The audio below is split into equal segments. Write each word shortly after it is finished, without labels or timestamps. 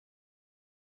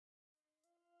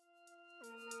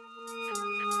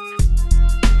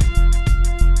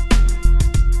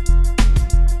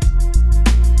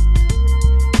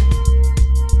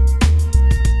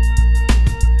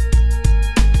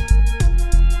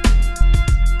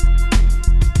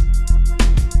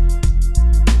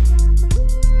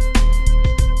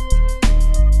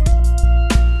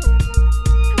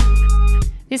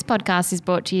podcast is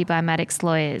brought to you by Maddocks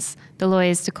Lawyers, the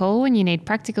lawyers to call when you need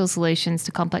practical solutions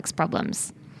to complex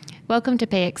problems. Welcome to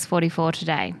PX44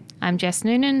 today. I'm Jess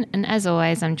Noonan, and as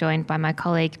always, I'm joined by my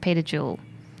colleague Peter Jewell.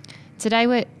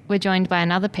 Today we're joined by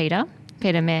another Peter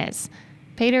Mayers.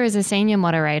 Peter is a senior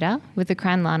moderator with the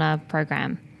Cranlana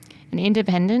program, an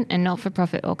independent and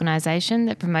not-for-profit organisation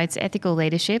that promotes ethical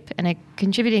leadership and a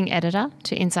contributing editor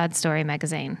to Inside Story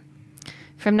magazine.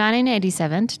 From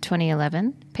 1987 to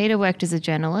 2011, Peter worked as a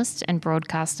journalist and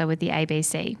broadcaster with the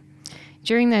ABC.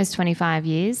 During those 25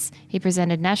 years, he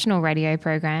presented national radio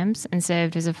programs and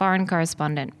served as a foreign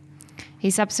correspondent.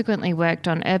 He subsequently worked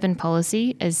on urban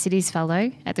policy as Cities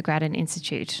Fellow at the Grattan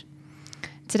Institute.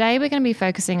 Today we're going to be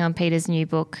focusing on Peter's new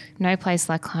book, No Place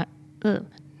Like Home.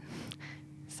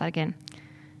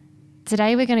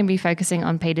 Today we're going to be focusing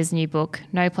on Peter's new book,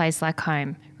 No Place Like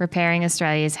Home, Repairing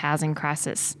Australia's Housing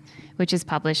Crisis, which is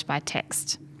published by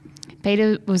Text.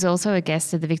 Peter was also a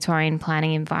guest at the Victorian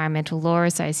Planning Environmental Law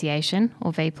Association,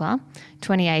 or VPLA,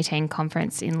 2018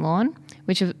 conference in Lorne,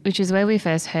 which is where we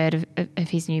first heard of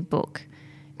his new book.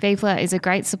 VPLA is a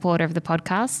great supporter of the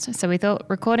podcast, so we thought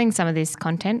recording some of this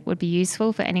content would be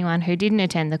useful for anyone who didn't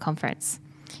attend the conference.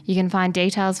 You can find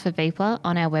details for VPLA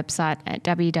on our website at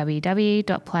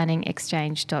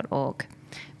www.planningexchange.org.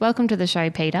 Welcome to the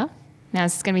show, Peter. Now,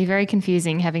 it's going to be very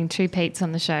confusing having two Petes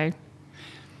on the show.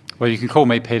 Well, you can call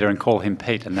me Peter and call him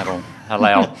Pete, and that'll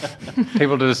allow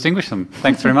people to distinguish them.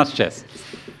 Thanks very much, Jess.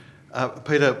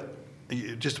 Peter,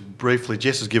 just briefly,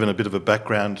 Jess has given a bit of a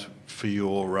background for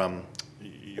your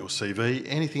CV.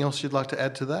 Anything else you'd like to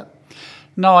add to that?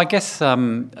 No, I guess,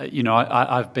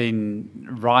 I've been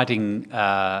writing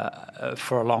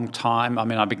for a long time. I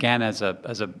mean, I began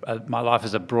my life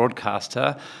as a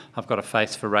broadcaster. I've got a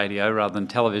face for radio rather than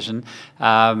television.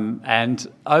 And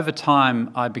over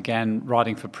time, I began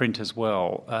writing for print as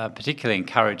well, particularly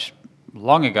encouraged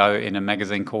long ago in a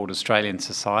magazine called Australian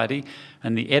Society.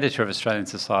 And the editor of Australian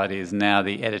Society is now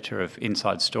the editor of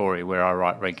Inside Story, where I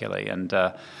write regularly. And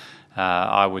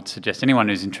I would suggest anyone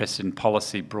who's interested in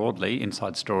policy broadly,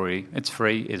 Inside Story, it's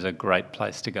free, is a great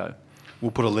place to go.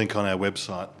 We'll put a link on our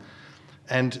website.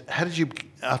 And how did you,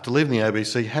 after leaving the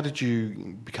ABC, how did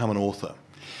you become an author?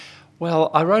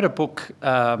 Well, I wrote a book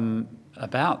in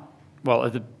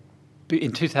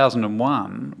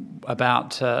 2001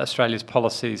 about Australia's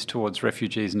policies towards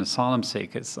refugees and asylum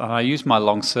seekers. And I used my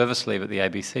long service leave at the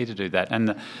ABC to do that.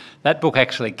 And that book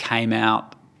actually came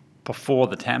out before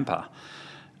the Tampa.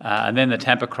 And then the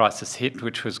Tampa crisis hit,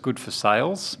 which was good for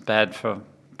sales, bad for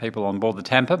people on board the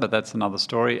Tampa, but that's another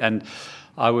story. And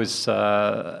I was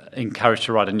encouraged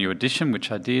to write a new edition,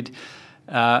 which I did.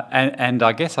 And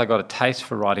I guess I got a taste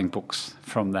for writing books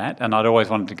from that, and I'd always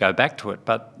wanted to go back to it.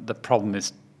 But the problem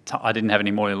is I didn't have any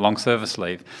more long service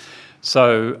leave.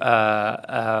 So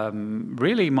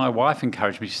really my wife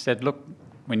encouraged me. She said, look,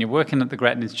 when you're working at the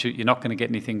Grattan Institute, you're not going to get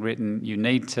anything written. You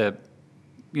need to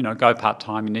go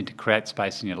part-time, you need to create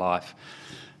space in your life.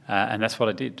 And that's what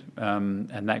I did.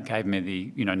 And that gave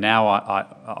me now I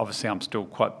obviously I'm still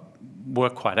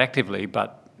work quite actively,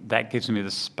 but that gives me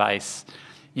the space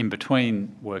in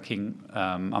between working.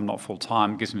 I'm not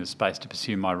full-time, gives me the space to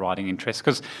pursue my writing interests,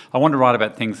 because I want to write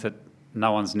about things that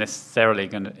no one's necessarily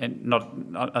going to,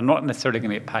 not necessarily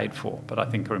going to get paid for, but I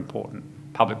think are important.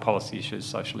 Public policy issues,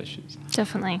 social issues.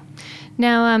 Definitely.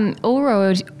 Now, all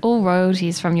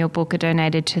royalties from your book are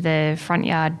donated to the Front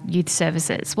Yard Youth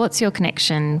Services. What's your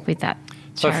connection with that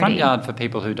charity? So Front Yard, for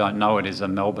people who don't know it, is a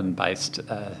Melbourne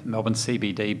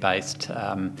CBD-based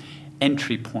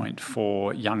entry point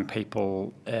for young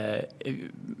people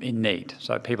in need.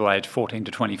 So people aged 14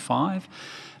 to 25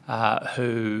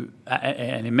 who,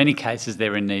 and in many cases,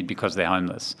 they're in need because they're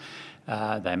homeless.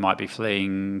 They might be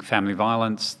fleeing family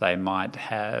violence. They might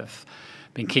have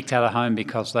been kicked out of home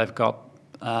because they've got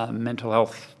mental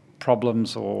health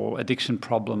problems or addiction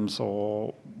problems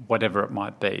or whatever it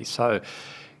might be. So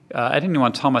at any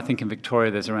one time, I think in Victoria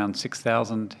there's around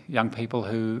 6,000 young people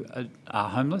who are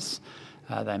homeless.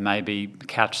 They may be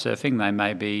couch surfing. They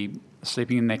may be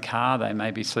sleeping in their car. They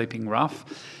may be sleeping rough.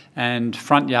 And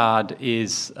Front Yard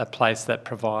is a place that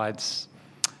provides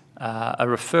a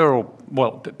referral.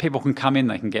 Well, people can come in,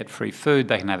 they can get free food,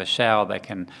 they can have a shower, they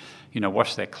can,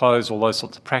 wash their clothes, all those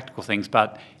sorts of practical things.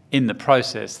 But in the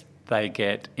process, they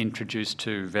get introduced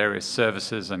to various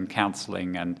services and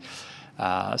counselling. And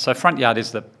so Front Yard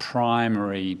is the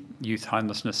primary youth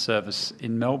homelessness service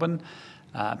in Melbourne.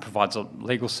 Provides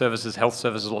legal services, health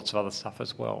services, lots of other stuff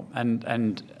as well.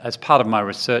 And as part of my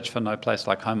research for No Place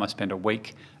Like Home, I spent a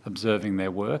week observing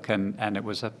their work, and it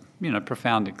was a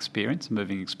profound experience, a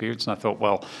moving experience. And I thought,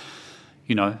 well,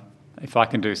 if I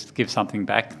can give something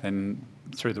back, then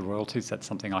through the royalties, that's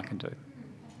something I can do.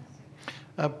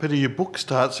 Peter, your book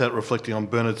starts out reflecting on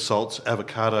Bernard Salt's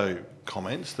avocado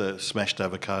comments, the smashed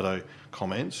avocado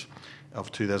comments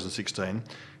of 2016.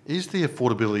 Is the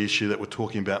affordability issue that we're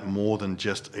talking about more than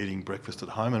just eating breakfast at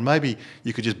home? And maybe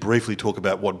you could just briefly talk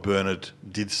about what Bernard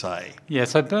did say. Yeah,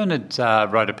 so Bernard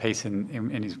wrote a piece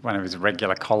in one of his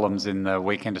regular columns in the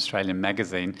Weekend Australian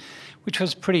magazine, which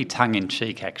was pretty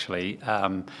tongue-in-cheek actually,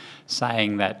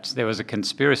 saying that there was a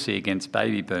conspiracy against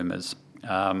baby boomers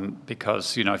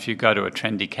because, if you go to a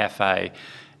trendy cafe,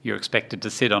 you're expected to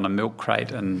sit on a milk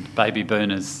crate, and baby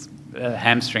boomers'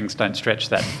 hamstrings don't stretch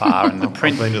that far, and the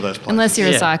print. I've been to those places. Unless you're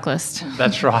a cyclist.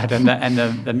 That's right, and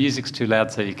the music's too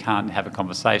loud, so you can't have a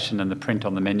conversation, and the print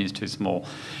on the menu's too small.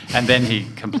 And then he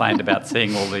complained about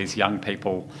seeing all these young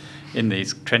people in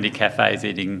these trendy cafes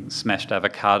eating smashed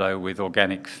avocado with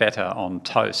organic feta on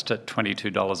toast at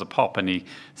 $22 a pop, and he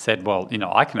said, well,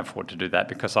 I can afford to do that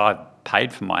because I've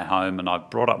paid for my home and I've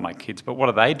brought up my kids, but what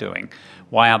are they doing?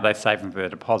 Why aren't they saving for their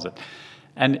deposit?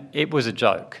 And it was a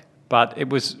joke. But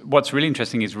what's really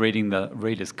interesting is reading the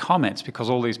readers' comments, because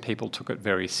all these people took it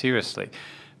very seriously.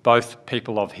 Both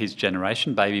people of his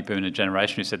generation, baby boomer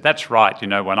generation, who said, that's right,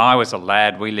 when I was a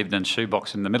lad, we lived in a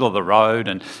shoebox in the middle of the road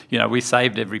and, we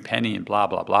saved every penny and blah,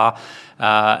 blah, blah.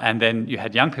 And then you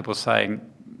had young people saying,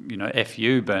 F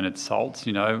you, Bernard Salt,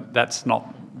 that's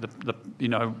not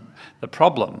the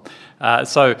problem.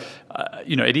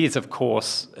 It is, of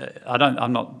course,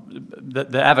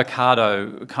 the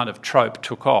avocado kind of trope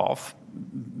took off.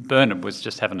 Bernard was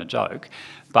just having a joke,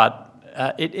 but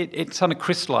it kind of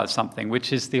crystallised something,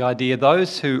 which is the idea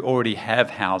those who already have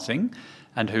housing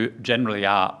and who generally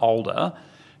are older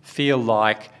feel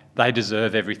like they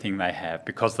deserve everything they have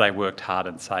because they worked hard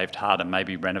and saved hard and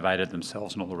maybe renovated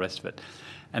themselves and all the rest of it.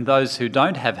 And those who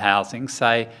don't have housing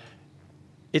say,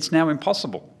 it's now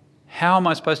impossible. How am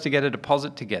I supposed to get a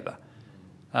deposit together?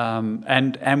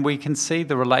 And we can see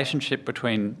the relationship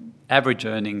between average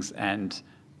earnings and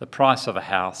the price of a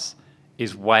house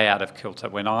is way out of kilter.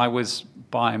 When I was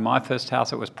buying my first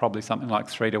house, it was probably something like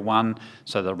 3-1.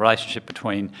 So the relationship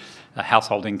between a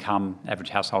household income, average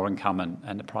household income,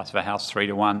 and the price of a house,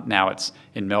 3-1. Now it's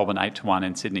in Melbourne 8-1,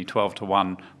 in Sydney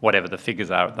 12-1, whatever the figures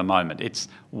are at the moment. It's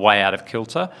way out of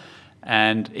kilter.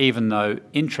 And even though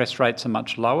interest rates are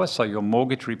much lower, so your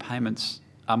mortgage repayments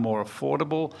are more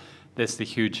affordable, there's the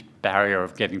huge barrier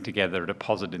of getting together a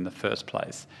deposit in the first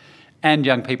place. And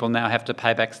young people now have to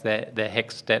pay back their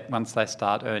HECS debt once they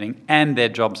start earning, and their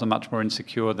jobs are much more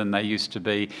insecure than they used to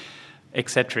be,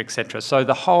 etc., etc. So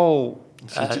the whole...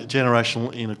 It's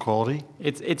generational inequality.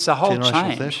 It's a whole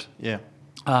change. Theft. Yeah.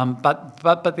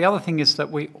 But the other thing is that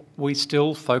we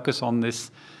still focus on this,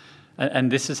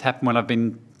 and this has happened when I've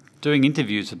been doing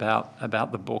interviews about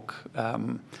the book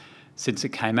since it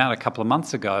came out a couple of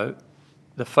months ago.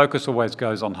 The focus always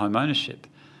goes on home ownership.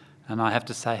 And I have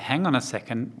to say, hang on a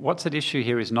second, what's at issue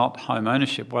here is not home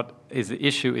ownership. What is the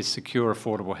issue is secure,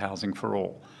 affordable housing for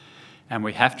all. And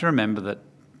we have to remember that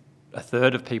a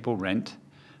third of people rent,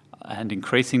 and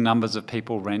increasing numbers of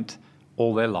people rent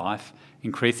all their life,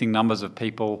 increasing numbers of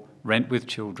people rent with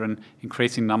children,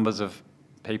 increasing numbers of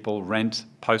people rent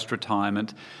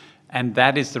post-retirement. And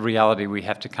that is the reality we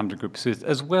have to come to grips with,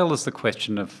 as well as the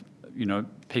question of,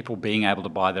 people being able to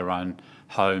buy their own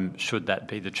home, should that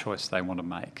be the choice they want to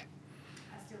make.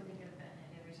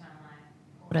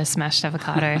 A smashed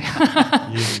avocado.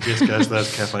 Jess goes to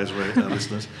those cafes,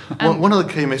 listeners. One of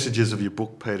the key messages of your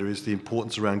book, Peter, is the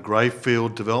importance around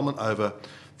greyfield development over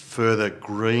further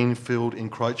greenfield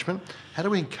encroachment. How do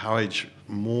we encourage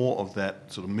more of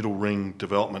that sort of middle ring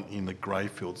development in the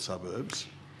greyfield suburbs,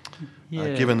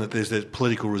 given that there's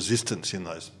political resistance in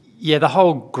those? Yeah, the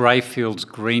whole greyfields,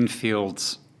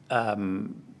 greenfields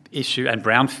issue, and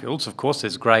brownfields, of course,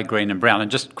 there's grey, green and brown. And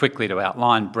just quickly to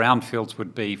outline, brownfields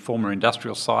would be former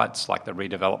industrial sites like the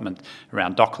redevelopment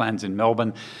around Docklands in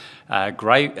Melbourne.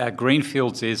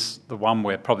 Greenfields is the one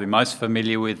we're probably most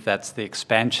familiar with. That's the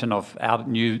expansion of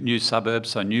new suburbs,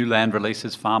 so new land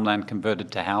releases, farmland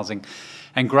converted to housing.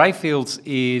 And greyfields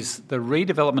is the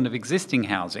redevelopment of existing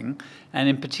housing, and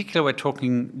in particular we're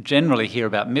talking generally here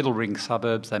about middle ring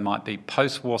suburbs. They might be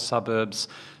post-war suburbs,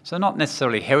 so not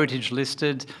necessarily heritage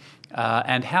listed,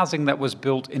 and housing that was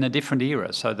built in a different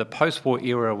era. So the post-war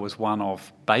era was one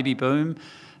of baby boom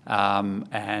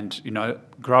and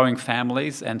growing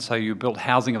families, and so you built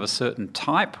housing of a certain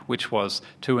type, which was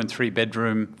 2 and 3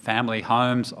 bedroom family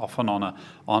homes, often on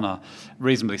a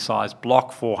reasonably sized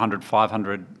block, 400,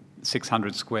 500,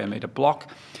 600 square metre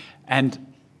block.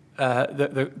 And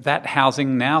that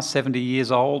housing now, 70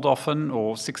 years old often,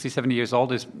 or 60, 70 years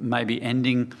old, is maybe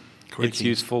ending its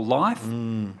useful life.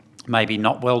 maybe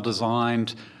not well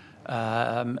designed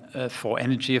for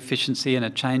energy efficiency in a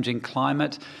changing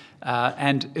climate,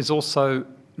 and is also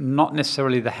not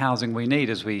necessarily the housing we need,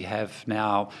 as we have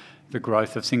now the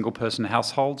growth of single-person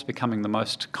households becoming the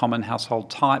most common household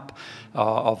type,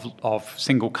 of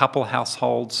single-couple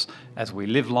households. As we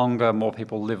live longer, more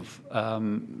people live,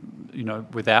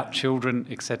 without children,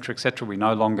 etc., etc. We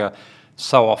no longer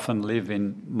so often live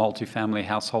in multifamily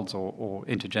households or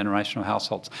intergenerational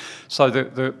households. So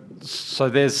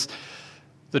there's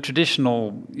the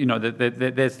traditional,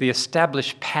 there's the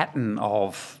established pattern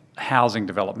of housing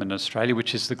development in Australia,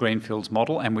 which is the Greenfields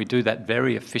model, and we do that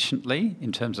very efficiently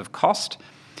in terms of cost.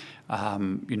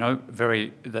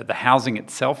 The housing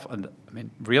itself,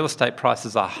 real estate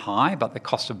prices are high, but the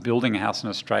cost of building a house in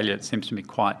Australia, it seems to be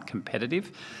quite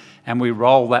competitive, and we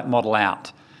roll that model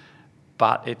out.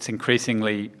 But it's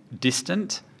increasingly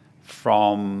distant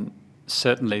from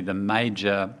certainly the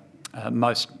major,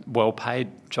 most well-paid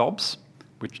jobs,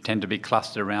 which tend to be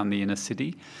clustered around the inner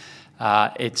city.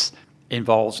 It's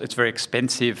very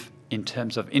expensive in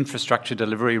terms of infrastructure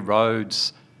delivery,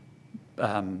 roads,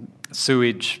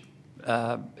 sewage,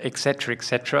 etc.,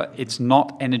 etc. It's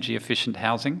not energy efficient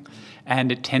housing,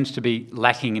 and it tends to be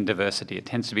lacking in diversity. It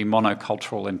tends to be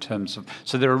monocultural in terms of...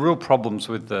 So there are real problems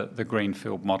with the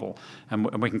Greenfield model, and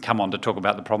we can come on to talk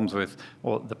about the problems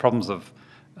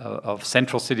of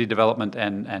central city development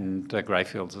and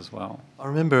greyfields as well. I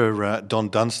remember Don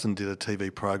Dunstan did a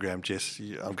TV program, Jess,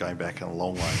 I'm going back a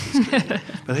long way,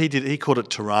 but he called it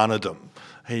Pteranodon.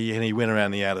 He went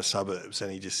around the outer suburbs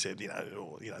and he just said,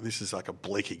 this is like a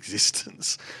bleak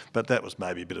existence. But that was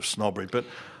maybe a bit of snobbery. But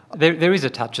there is a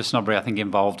touch of snobbery, I think,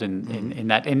 involved in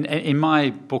that. In my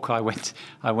book, I went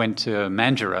to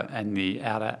Mandurah and the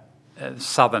outer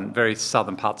very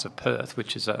southern parts of Perth,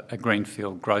 which is a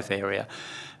greenfield growth area.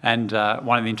 And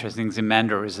one of the interesting things in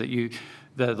Mandurah is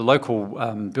that the local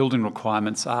building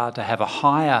requirements are to have a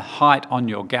higher height on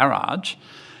your garage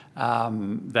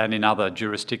than in other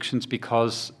jurisdictions,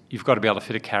 because you've got to be able to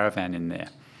fit a caravan in there.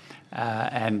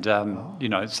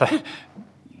 So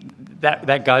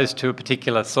that goes to a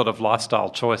particular sort of lifestyle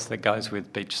choice that goes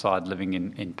with beachside living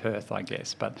in Perth, I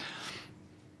guess. But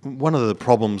one of the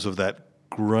problems of that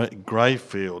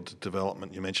greyfield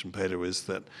development you mentioned, Peter, is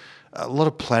that a lot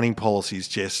of planning policies,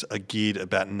 Jess, are geared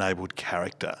about neighbourhood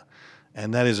character,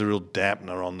 and that is a real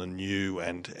dampener on the new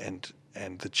and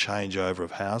the changeover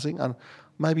of housing. And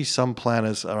maybe some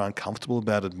planners are uncomfortable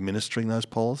about administering those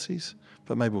policies,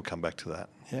 but maybe we'll come back to that.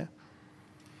 Yeah.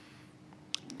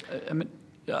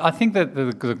 I think that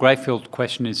the greyfield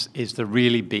question is the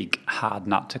really big hard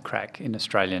nut to crack in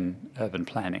Australian urban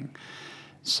planning.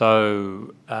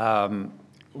 So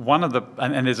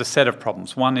and there's a set of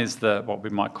problems. One is what we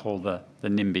might call the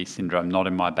NIMBY syndrome, not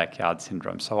in my backyard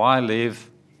syndrome. So I live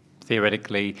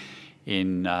theoretically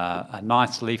in a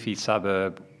nice leafy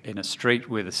suburb in a street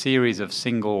with a series of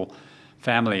single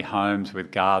family homes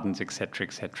with gardens, etc.,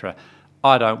 etc.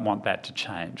 I don't want that to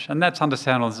change. And that's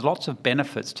understandable. There's lots of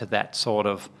benefits to that sort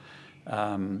of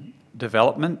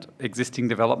development, existing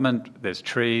development. There's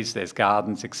trees, there's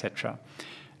gardens, etc.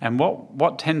 And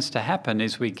what tends to happen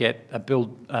is we get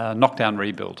a knock-down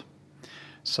rebuild.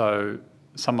 So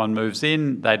someone moves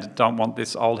in, they don't want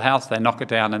this old house, they knock it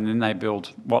down, and then they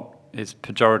build what is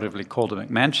pejoratively called a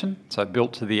McMansion, so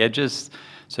built to the edges.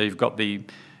 So you've got the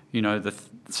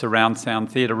surround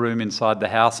sound theatre room inside the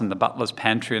house and the butler's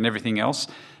pantry and everything else,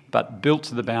 but built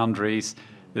to the boundaries.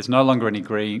 There's no longer any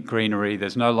greenery,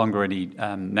 there's no longer any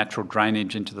natural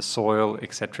drainage into the soil,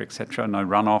 etc., etc., no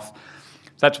runoff.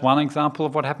 That's one example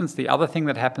of what happens. The other thing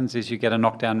that happens is you get a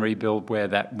knockdown rebuild where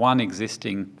that one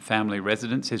existing family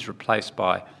residence is replaced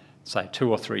by, say,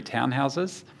 2 or 3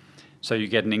 townhouses. So you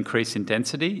get an increase in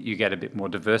density, you get a bit more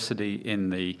diversity in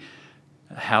the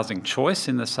housing choice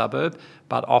in the suburb,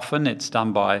 but often it's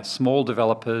done by small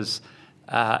developers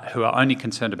who are only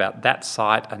concerned about that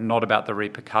site and not about the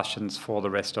repercussions for the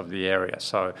rest of the area.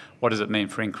 So what does it mean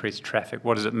for increased traffic?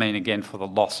 What does it mean, again, for the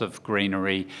loss of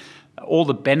greenery? All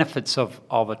the benefits of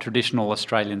a traditional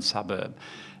Australian suburb.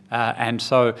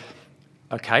 So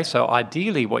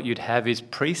ideally what you'd have is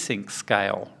precinct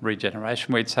scale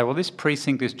regeneration, where you'd say, well, this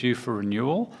precinct is due for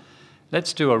renewal.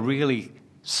 Let's do a really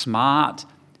smart,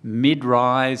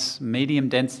 mid-rise, medium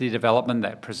density development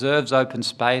that preserves open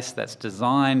space, that's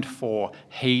designed for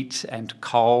heat and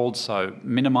cold, so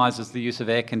minimises the use of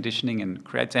air conditioning and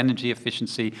creates energy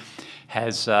efficiency,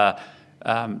 has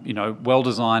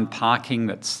well-designed parking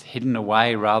that's hidden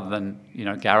away rather than,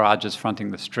 garages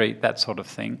fronting the street, that sort of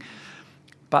thing.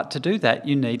 But to do that,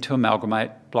 you need to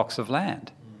amalgamate blocks of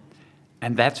land.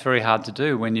 And that's very hard to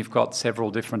do when you've got several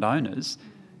different owners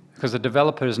because the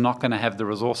developer is not going to have the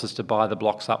resources to buy the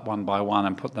blocks up one by one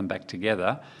and put them back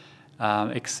together,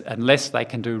 unless they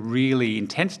can do really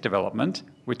intense development,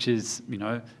 which is,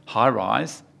 high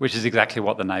rise, which is exactly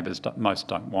what the neighbours most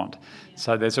don't want.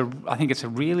 So I think it's a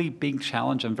really big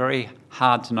challenge and very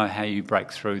hard to know how you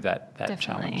break through that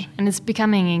challenge. And it's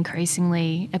becoming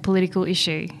increasingly a political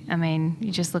issue. I mean,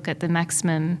 you just look at the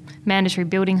maximum mandatory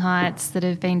building heights that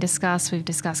have been discussed. We've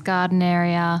discussed garden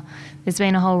area. There's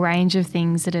been a whole range of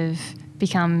things that have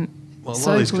become so political. A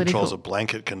lot of these controls are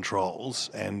blanket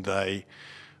controls, and they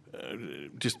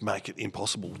just make it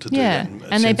impossible to do that.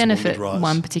 And they benefit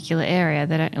one particular area.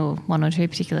 They don't, or one or two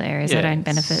particular areas. They don't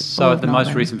benefit. So at the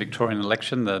most recent Victorian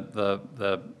election,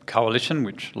 the coalition,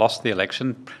 which lost the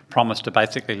election, promised to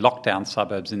basically lock down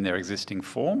suburbs in their existing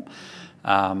form,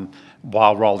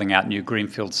 while rolling out new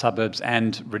greenfield suburbs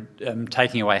and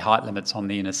taking away height limits on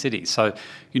the inner city. So,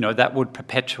 that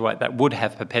would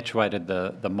have perpetuated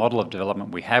the model of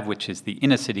development we have, which is the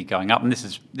inner city going up. And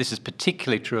this is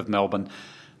particularly true of Melbourne,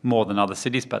 more than other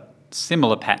cities, but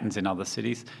similar patterns in other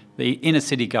cities. The inner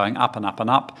city going up and up and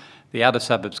up, the outer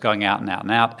suburbs going out and out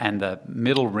and out, and the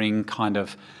middle ring kind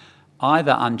of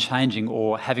either unchanging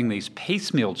or having these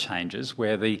piecemeal changes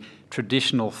where the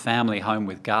traditional family home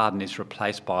with garden is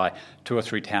replaced by 2 or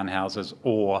 3 townhouses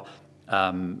or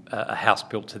a house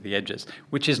built to the edges,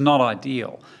 which is not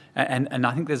ideal. And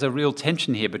I think there's a real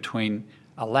tension here between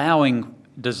allowing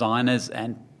designers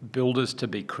and builders to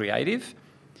be creative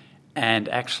and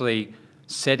actually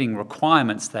setting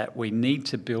requirements that we need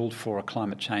to build for a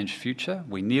climate change future.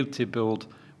 We need to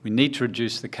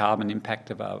reduce the carbon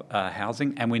impact of our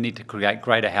housing, and we need to create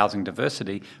greater housing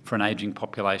diversity for an ageing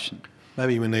population.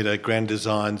 Maybe we need a Grand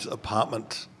Designs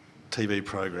apartment TV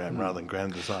program rather than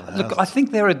Grand Design houses. Look, I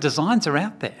think designs are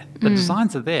out there. The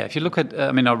designs are there. If you look at,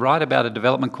 I write about a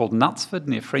development called Knutsford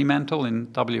near Fremantle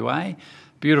in WA.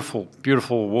 Beautiful,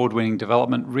 beautiful award-winning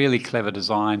development, really clever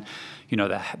design.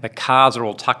 The cars are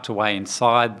all tucked away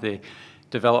inside the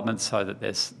development so that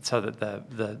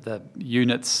the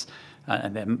units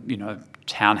and then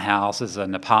townhouses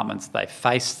and apartments, they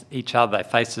face each other, they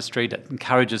face the street. It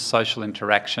encourages social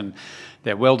interaction.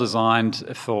 They're well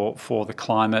designed for the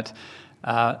climate.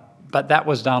 But that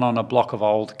was done on a block of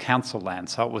old council land,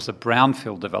 so it was a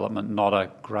brownfield development, not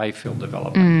a greyfield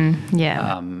development.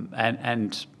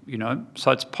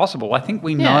 So it's possible. I think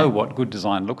we know what good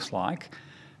design looks like.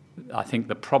 I think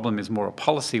the problem is more a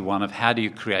policy one of how do you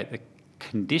create the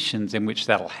conditions in which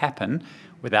that'll happen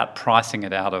without pricing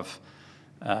it out of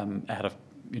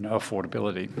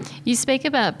affordability. You speak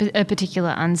about a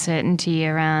particular uncertainty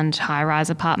around high-rise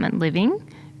apartment living.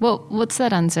 What's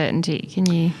that uncertainty? Can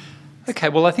you... Okay,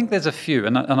 well, I think there's a few,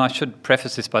 and I should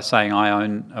preface this by saying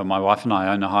my wife and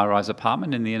I own a high-rise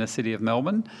apartment in the inner city of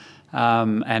Melbourne,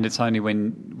 and it's only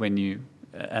when you,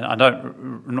 and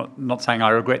not saying I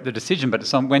regret the decision, but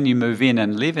it's when you move in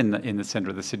and live in the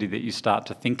centre of the city that you start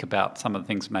to think about some of the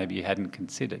things maybe you hadn't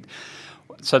considered.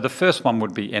 So the first one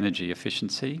would be energy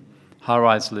efficiency.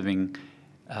 High-rise living,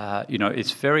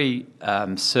 it's very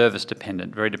service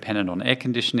dependent, very dependent on air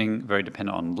conditioning, very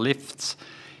dependent on lifts.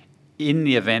 In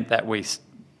the event that we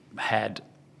had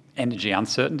energy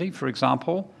uncertainty, for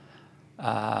example,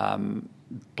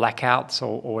 blackouts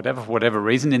or for whatever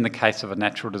reason, in the case of a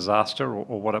natural disaster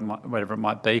or whatever it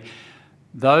might be,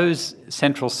 those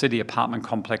central city apartment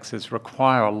complexes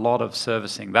require a lot of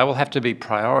servicing. They will have to be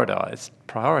prioritised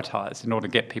in order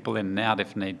to get people in and out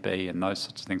if need be, and those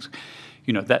sorts of things.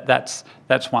 That's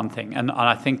one thing, and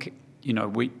I think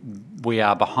we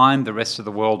are behind the rest of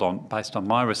the world based on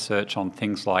my research on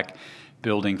things like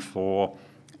building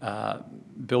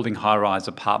high-rise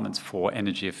apartments for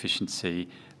energy efficiency,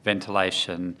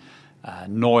 ventilation,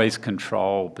 noise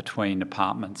control between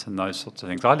apartments and those sorts of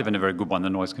things. I live in a very good one.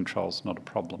 The noise control's not a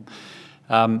problem.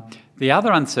 The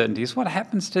other uncertainty is what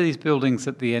happens to these buildings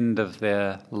at the end of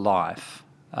their life.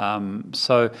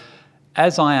 So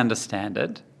as I understand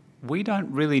it, we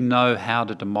don't really know how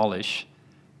to demolish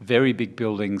very big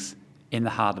buildings in the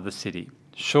heart of the city.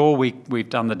 Sure, we've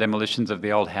done the demolitions of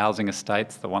the old housing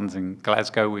estates, the ones in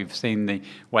Glasgow. We've seen the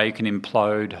way you can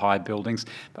implode high buildings.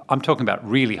 But I'm talking about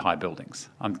really high buildings.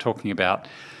 I'm talking about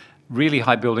really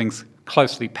high buildings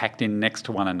closely packed in next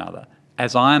to one another.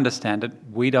 As I understand it,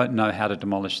 we don't know how to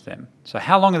demolish them. So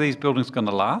how long are these buildings going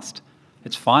to last?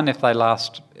 It's fine if they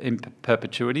last in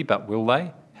perpetuity, but will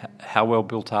they? How well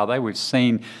built are they? We've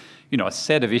seen a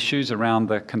set of issues around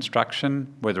the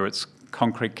construction, whether it's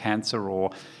concrete cancer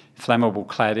or flammable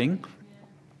cladding.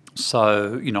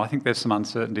 So, I think there's some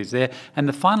uncertainties there. And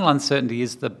the final uncertainty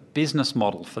is the business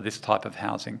model for this type of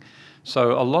housing.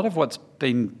 So a lot of what's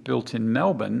been built in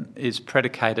Melbourne is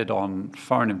predicated on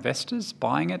foreign investors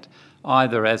buying it,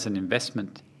 either as an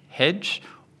investment hedge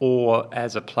or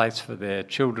as a place for their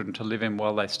children to live in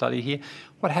while they study here.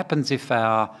 What happens if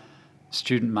our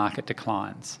student market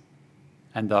declines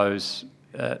and those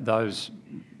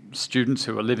students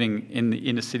who are living in the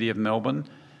inner city of Melbourne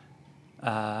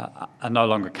are no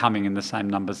longer coming in the same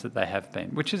numbers that they have been,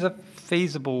 which is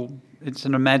it's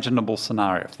an imaginable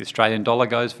scenario. If the Australian dollar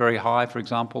goes very high, for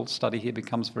example, study here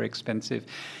becomes very expensive.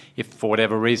 If for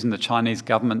whatever reason the Chinese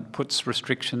government puts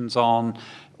restrictions on,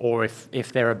 or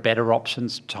if there are better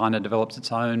options, China develops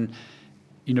its own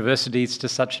universities to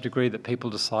such a degree that people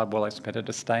decide, well, it's better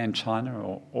to stay in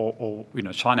China, or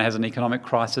China has an economic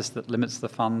crisis that limits the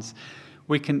funds.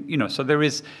 We can, so there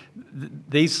is,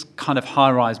 these kind of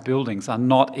high-rise buildings are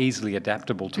not easily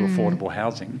adaptable to affordable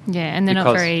housing. Yeah, and they're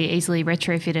not very easily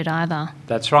retrofitted either.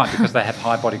 That's right, because they have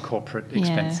high body corporate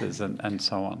expenses and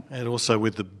so on. And also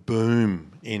with the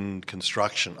boom in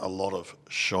construction, a lot of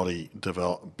shoddy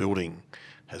building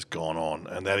has gone on,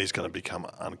 and that is going to become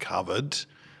uncovered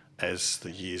as the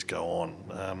years go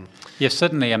on. Yes,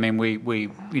 certainly. I mean, we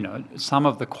some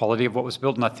of the quality of what was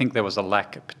built, and I think there was a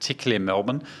lack, particularly in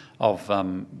Melbourne, of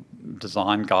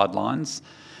design guidelines.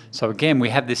 So again, we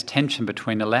have this tension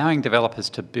between allowing developers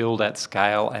to build at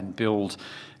scale and build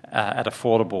at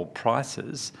affordable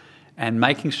prices, and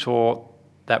making sure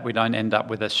that we don't end up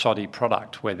with a shoddy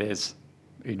product where there's,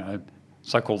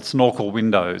 so-called snorkel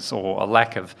windows, or a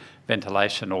lack of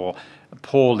ventilation, or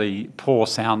poor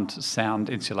sound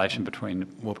insulation between.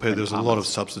 Well, Peter, there's a lot of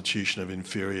substitution of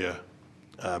inferior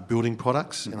building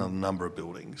products in a number of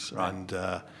buildings,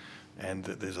 right. And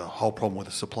there's a whole problem with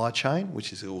the supply chain,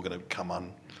 which is all going to come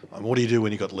on. And what do you do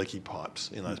when you've got leaky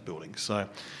pipes in those buildings? So,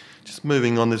 just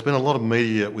moving on, there's been a lot of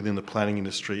media within the planning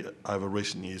industry over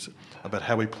recent years about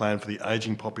how we plan for the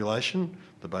ageing population,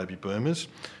 the baby boomers,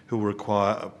 who will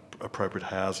require appropriate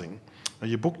housing. Now,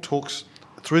 your book talks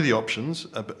through the options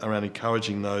around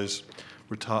encouraging those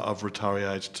of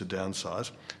retiree age to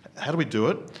downsize. How do we do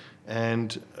it?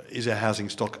 And is our housing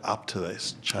stock up to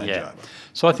this changeover? Yeah.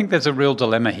 So I think there's a real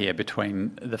dilemma here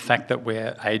between the fact that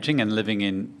we're ageing and living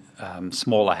in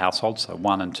smaller households, so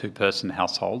 1 and 2 person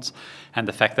households, and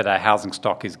the fact that our housing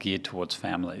stock is geared towards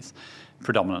families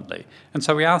predominantly. And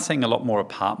so we are seeing a lot more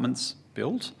apartments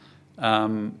built.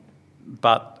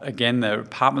 But again, they're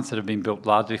apartments that have been built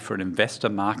largely for an investor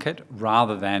market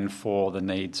rather than for the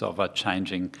needs of a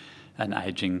changing and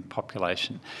ageing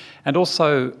population. And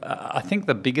also, I think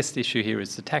the biggest issue here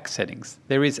is the tax settings.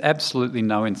 There is absolutely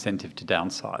no incentive to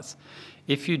downsize.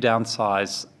 If you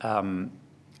downsize,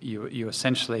 you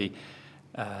essentially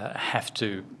have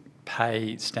to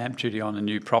pay stamp duty on a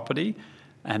new property,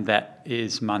 and that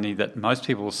is money that most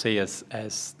people will see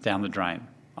as down the drain.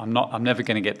 I'm never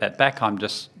going to get that back.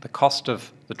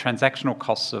 The transactional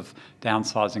costs of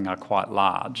downsizing are quite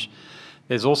large.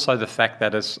 There's also the fact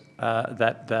that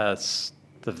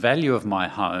the value of my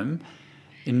home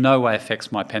in no way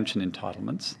affects my pension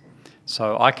entitlements.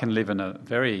 So I can live in a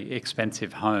very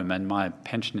expensive home and my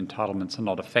pension entitlements are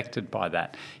not affected by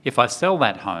that. If I sell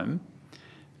that home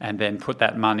and then put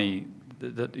that money,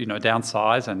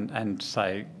 downsize and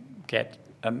say get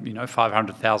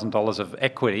 $500,000 of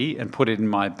equity and put it in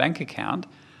my bank account,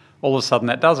 all of a sudden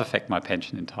that does affect my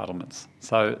pension entitlements.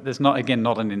 So there's not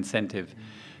an incentive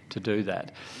to do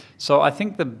that. So I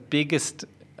think the biggest,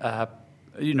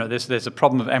 there's a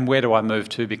problem of, and where do I move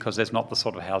to, because there's not the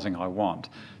sort of housing I want.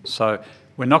 So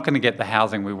we're not going to get the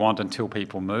housing we want until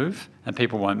people move, and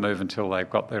people won't move until they've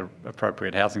got the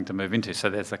appropriate housing to move into. So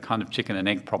there's a kind of chicken and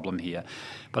egg problem here.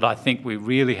 But I think we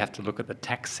really have to look at the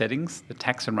tax settings, the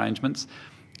tax arrangements,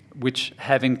 which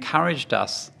have encouraged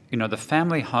us. The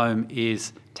family home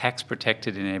is tax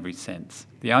protected in every sense.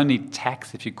 The only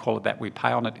tax, if you call it that, we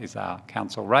pay on it is our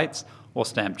council rates or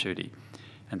stamp duty.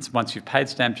 And once you've paid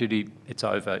stamp duty, it's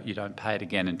over. You don't pay it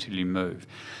again until you move.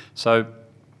 So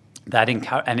that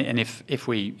and if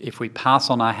we pass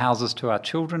on our houses to our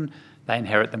children, they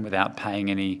inherit them without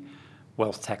paying any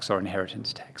wealth tax or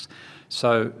inheritance tax.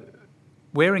 So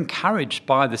we're encouraged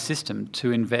by the system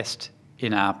to invest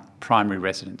in our primary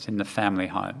residence, in the family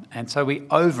home. And so we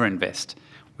overinvest.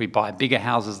 We buy bigger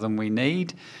houses than we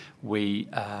need. We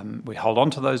hold on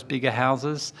to those bigger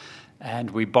houses, and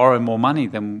we borrow more money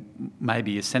than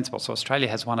maybe is sensible. So Australia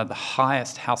has one of the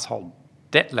highest household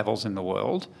debt levels in the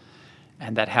world,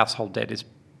 and that household debt is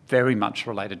very much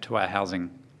related to our housing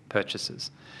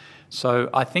purchases. So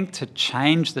I think to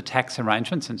change the tax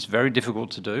arrangements, and it's very difficult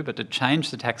to do, but to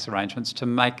change the tax arrangements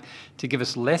to give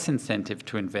us less incentive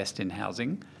to invest in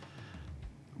housing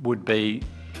would be,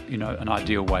 an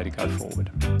ideal way to go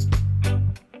forward.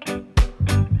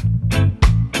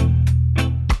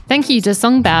 Thank you to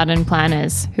Song Bowden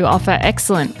Planners, who offer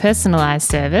excellent personalised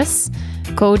service.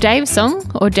 Call Dave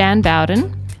Song or Dan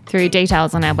Bowden through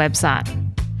details on our website.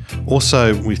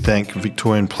 Also, we thank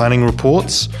Victorian Planning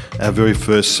Reports, our very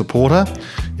first supporter.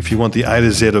 If you want the A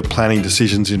to Z of planning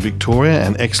decisions in Victoria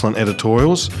and excellent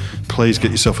editorials, please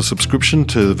get yourself a subscription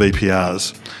to the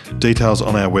VPRs. Details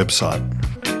on our website.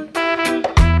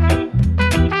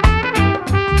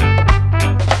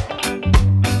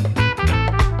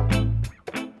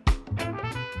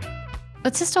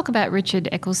 Let's just talk about Richard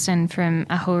Eccleston from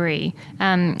Ahuri.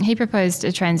 He proposed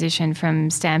a transition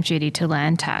from stamp duty to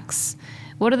land tax.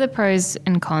 What are the pros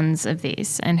and cons of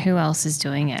this, and who else is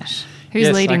doing it?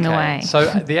 Who's leading the way? So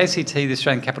the ACT, the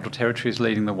Australian Capital Territory, is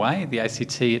leading the way. The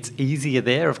ACT, it's easier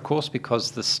there, of course,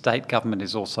 because the state government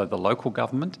is also the local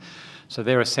government. So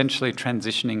they're essentially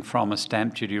transitioning from a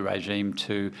stamp duty regime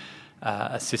to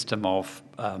a system of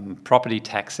property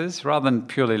taxes, rather than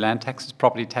purely land taxes,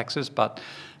 property taxes, but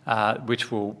which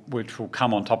will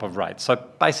come on top of rates. So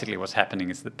basically what's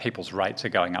happening is that people's rates are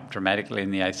going up dramatically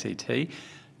in the ACT,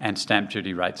 and stamp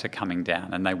duty rates are coming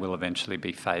down, and they will eventually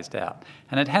be phased out.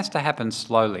 And it has to happen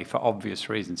slowly for obvious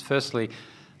reasons. Firstly,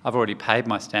 I've already paid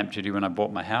my stamp duty when I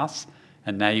bought my house,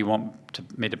 and now you want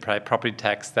me to pay property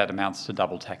tax that amounts to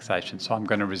double taxation, so I'm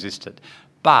going to resist it.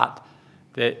 But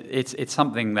it's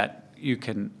something that you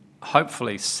can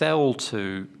hopefully sell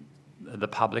to the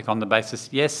public on the basis,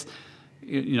 yes,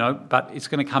 but it's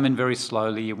going to come in very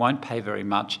slowly, you won't pay very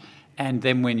much, and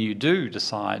then when you do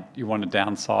decide you want to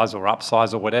downsize or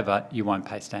upsize or whatever, you won't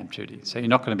pay stamp duty. So you're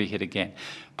not going to be hit again.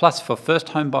 Plus, for first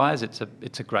home buyers, it's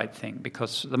a great thing,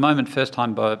 because at the moment first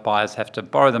home buyers have to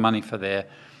borrow the money for their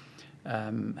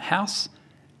house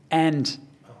and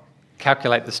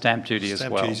calculate the stamp duty as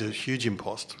well. Stamp duty is a huge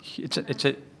impost.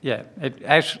 It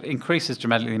actually increases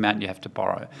dramatically the amount you have to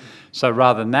borrow. So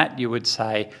rather than that, you would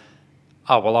say,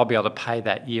 I'll be able to pay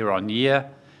that year on year.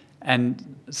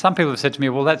 And some people have said to me,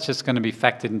 well, that's just going to be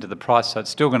factored into the price, so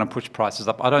it's still going to push prices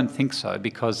up. I don't think so,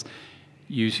 because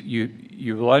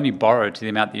you will only borrow to the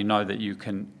amount that you know that you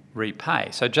can repay.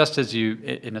 So just as you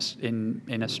in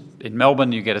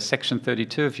Melbourne, you get a Section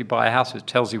 32 if you buy a house, which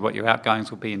tells you what your outgoings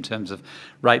will be in terms of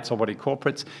rates or body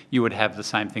corporates, you would have the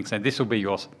same thing. So this will be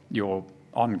your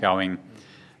ongoing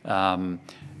property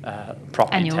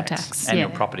annual tax,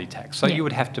 annual property tax. So you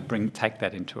would have to take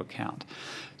that into account.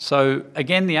 So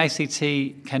again, the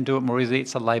ACT can do it more easily.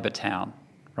 It's a Labor town,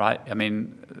 right? I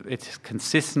mean, it's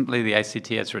consistently the ACT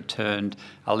has returned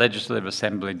a legislative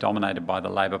assembly dominated by the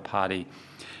Labor Party,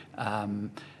 and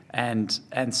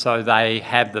so they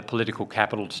have the political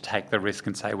capital to take the risk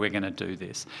and say, we're going to do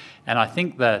this. And I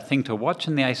think the thing to watch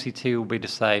in the ACT will be to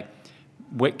say,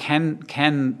 can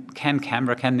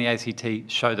Canberra, can the ACT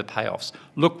show the payoffs?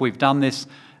 Look, we've done this,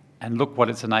 and look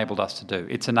what it's enabled us to do.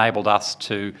 It's enabled us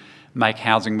to make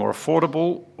housing more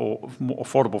affordable, or more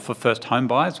affordable for first home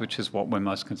buyers, which is what we're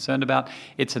most concerned about.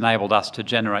 It's enabled us to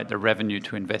generate the revenue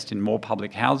to invest in more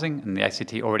public housing, and the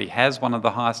ACT already has one of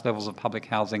the highest levels of public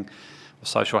housing, or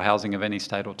social housing of any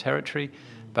state or territory.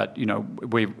 But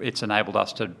it's enabled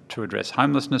us to address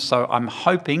homelessness. So I'm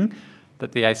hoping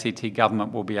that the ACT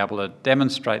government will be able to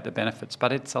demonstrate the benefits.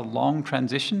 But it's a long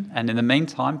transition, and in the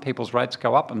meantime, people's rates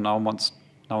go up, and no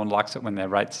one likes it when their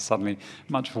rates are suddenly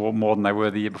much more than they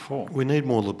were the year before. We need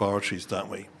more laboratories, don't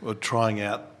we? We're trying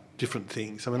out different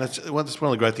things. I mean, that's one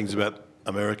of the great things about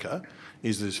America,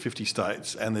 is there's 50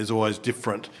 states, and there's always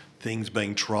different things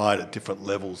being tried at different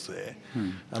levels there.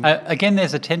 Again,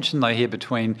 there's a tension, though, here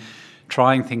between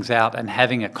trying things out and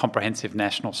having a comprehensive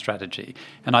national strategy.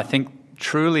 And I think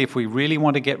truly, if we really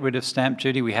want to get rid of stamp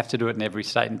duty, we have to do it in every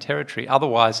state and territory.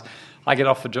 Otherwise, I get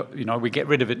offered, we get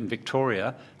rid of it in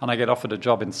Victoria, and I get offered a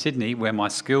job in Sydney where my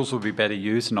skills will be better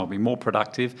used and I'll be more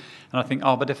productive. And I think,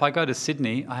 but if I go to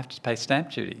Sydney, I have to pay stamp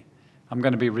duty. I'm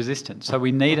going to be resistant. So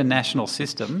we need a national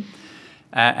system.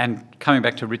 And coming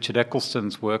back to Richard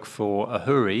Eccleston's work for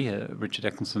Ahuri, Richard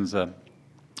Eccleston's a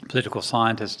political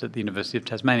scientist at the University of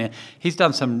Tasmania. He's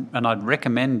done some, and I'd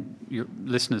recommend your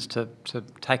listeners to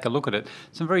take a look at it,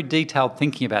 some very detailed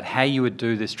thinking about how you would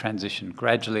do this transition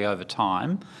gradually over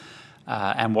time,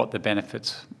 and what the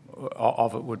benefits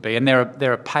of it would be. And there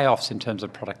are payoffs in terms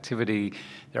of productivity,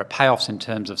 there are payoffs in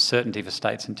terms of certainty for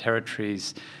states and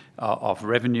territories, of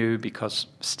revenue, because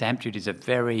stamp duties are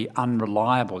very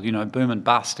unreliable. Boom and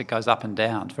bust, it goes up and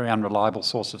down. It's a very unreliable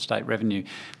source of state revenue.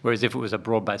 Whereas if it was a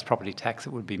broad-based property tax,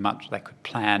 they could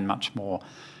plan much more.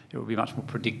 It would be much more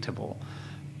predictable.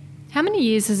 How many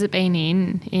years has it been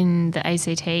in the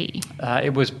ACT?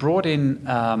 It was brought in,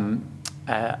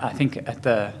 I think, at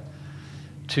the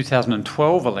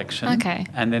 2012 election. Okay.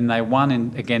 And then they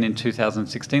won again in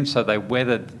 2016, so they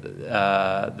weathered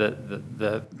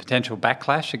the potential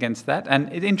backlash against that.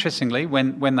 And interestingly,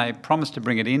 when they promised to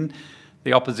bring it in,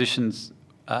 the opposition's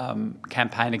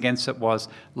campaign against it was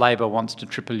Labor wants to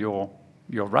triple your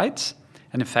rates.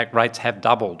 And in fact, rates have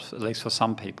doubled, at least for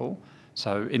some people.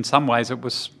 So in some ways it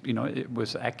was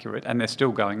accurate, and they're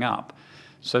still going up.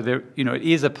 So it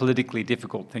is a politically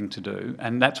difficult thing to do,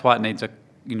 and that's why it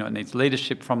needs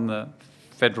leadership from the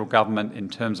federal government in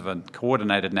terms of a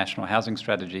coordinated national housing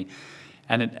strategy,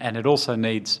 and it also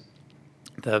needs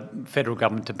the federal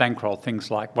government to bankroll things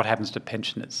like what happens to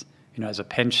pensioners. As a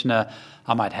pensioner,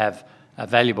 I might have a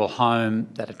valuable home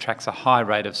that attracts a high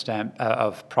rate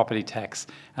of property tax,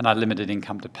 and I limited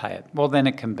income to pay it. Well, then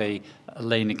it can be a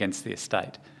lien against the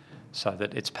estate, so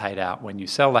that it's paid out when you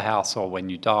sell the house or when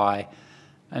you die,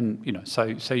 and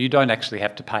so you don't actually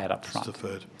have to pay it up front. It's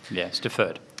deferred. Yeah, it's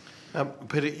deferred.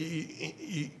 Peter,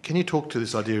 can you talk to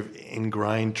this idea of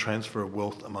ingrained transfer of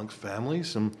wealth amongst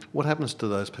families, and what happens to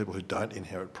those people who don't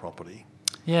inherit property?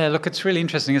 Yeah, look, it's really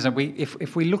interesting, isn't it?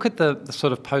 If we look at the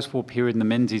sort of post-war period in the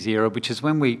Menzies era, which is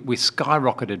when we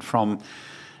skyrocketed from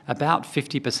about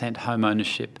 50% home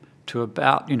ownership to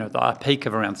about, a peak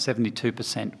of around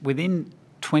 72% within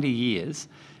 20 years,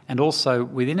 and also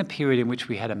within a period in which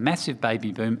we had a massive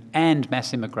baby boom and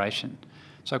mass immigration.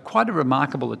 So quite a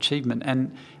remarkable achievement,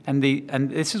 and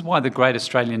this is why the Great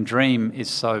Australian Dream is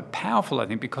so powerful, I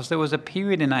think, because there was a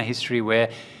period in our history where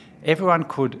everyone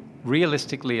could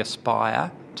realistically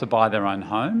aspire to buy their own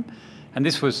home, and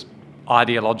this was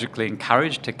ideologically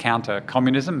encouraged to counter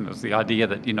communism. It was the idea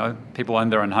that people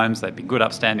owned their own homes, they'd be good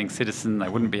upstanding citizens, they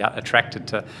wouldn't be attracted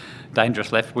to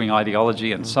dangerous left-wing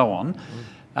ideology and so on,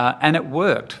 and it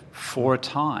worked for a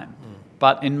time.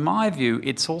 But in my view,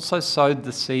 it's also sowed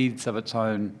the seeds of its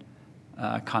own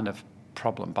kind of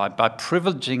problem by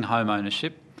privileging home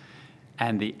ownership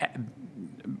and the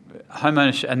home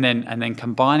ownership, and then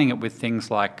combining it with things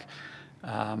like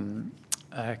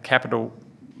capital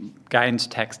gains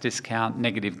tax discount,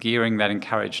 negative gearing that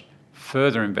encouraged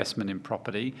further investment in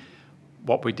property.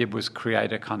 What we did was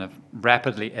create a kind of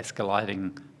rapidly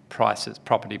escalating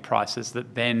property prices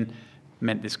that then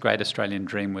meant this Great Australian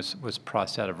Dream was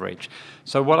priced out of reach.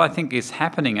 So what I think is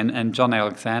happening, and John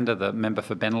Alexander, the member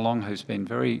for Bennelong, who's been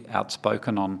very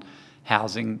outspoken on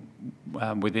housing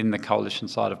within the coalition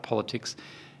side of politics,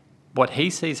 what he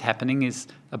sees happening is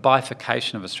a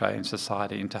bifurcation of Australian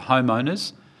society into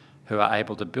homeowners who are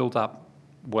able to build up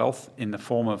wealth in the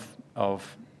form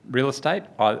of real estate,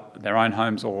 either their own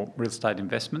homes or real estate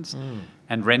investments,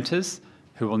 and renters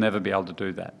who will never be able to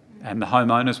do that. And the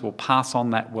homeowners will pass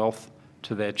on that wealth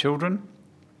to their children,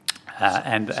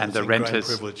 and the renters.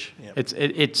 Privilege. Yep.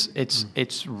 It's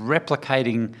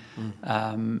replicating.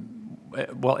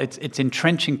 It's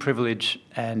entrenching privilege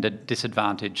and a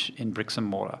disadvantage in bricks and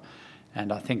mortar,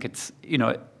 and I think it's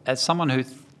as someone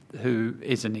who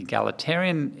is an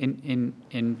egalitarian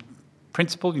in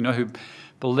principle, who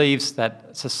believes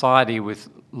that society with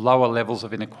lower levels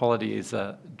of inequality is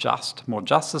a more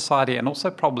just society, and also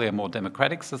probably a more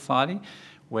democratic society,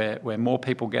 where more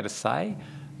people get a say.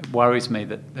 It worries me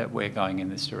that we're going in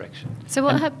this direction. So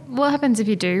what happens if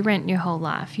you do rent your whole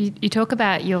life? You talk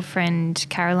about your friend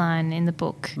Caroline in the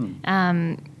book.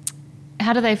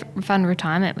 How do they fund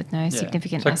retirement with no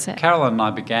significant asset? Caroline and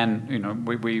I began,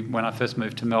 we when I first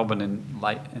moved to Melbourne in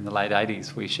the late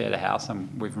 80s, we shared a house, and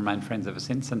we've remained friends ever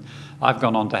since. And I've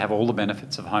gone on to have all the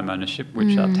benefits of home ownership,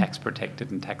 which are tax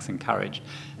protected and tax encouraged,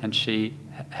 and she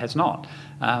has not.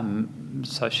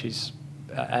 So she's,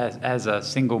 as a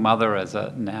single mother, as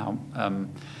a now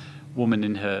woman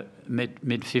in her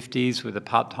mid-50s with a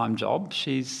part-time job,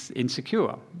 she's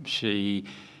insecure.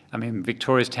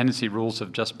 Victoria's tenancy rules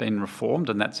have just been reformed,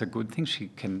 and that's a good thing. She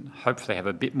can hopefully have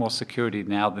a bit more security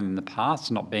now than in the past,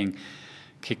 not being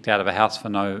kicked out of a house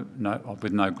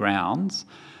with no grounds.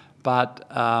 But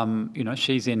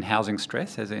she's in housing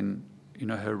stress, as in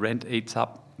her rent eats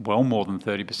up well more than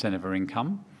 30% of her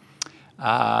income,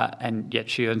 and yet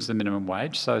she earns the minimum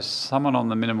wage. So someone on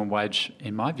the minimum wage,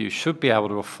 in my view, should be able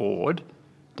to afford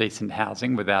decent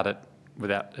housing without it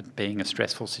being a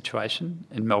stressful situation.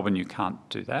 In Melbourne, you can't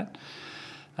do that.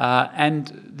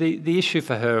 And the issue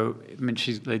for her,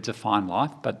 she leads a fine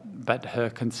life, but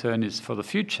her concern is for the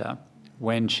future.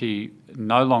 when she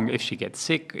no longer, if she gets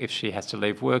sick, if she has to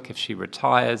leave work, if she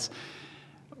retires,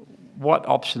 what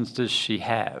options does she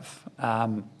have?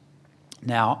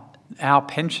 Now, our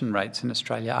pension rates in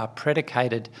Australia are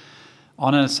predicated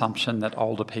on an assumption that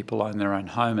older people own their own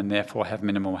home and therefore have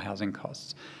minimal housing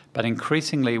costs. But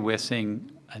increasingly, we're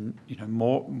seeing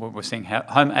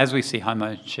as we see home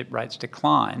ownership rates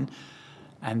decline,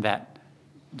 and that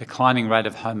declining rate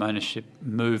of home ownership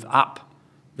move up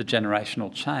the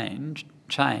generational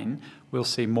chain, we'll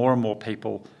see more and more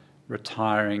people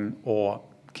retiring or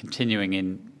continuing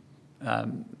in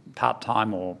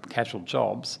part-time or casual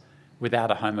jobs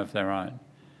without a home of their own.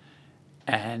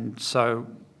 And so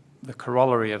the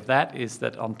corollary of that is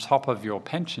that on top of your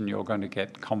pension, you're going to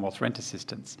get Commonwealth Rent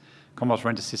Assistance. Commonwealth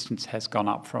Rent Assistance has gone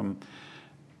up from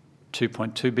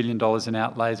 $2.2 billion in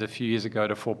outlays a few years ago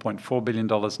to $4.4 billion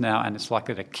now, and it's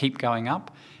likely to keep going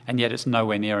up, and yet it's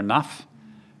nowhere near enough.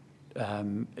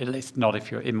 At least not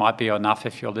it might be enough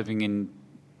if you're living in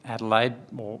Adelaide,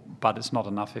 but it's not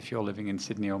enough if you're living in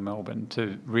Sydney or Melbourne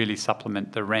to really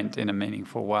supplement the rent in a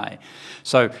meaningful way.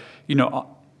 So,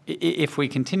 if we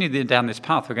continue down this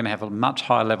path, we're going to have a much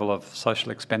higher level of social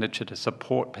expenditure to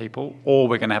support people, or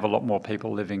we're going to have a lot more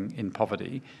people living in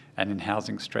poverty and in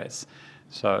housing stress.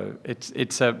 So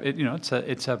it's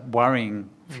a worrying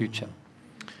future.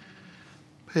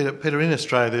 Peter, in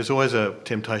Australia, there's always a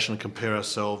temptation to compare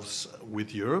ourselves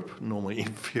with Europe, normally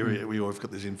inferior. We always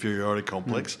got this inferiority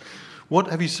complex. What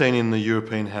have you seen in the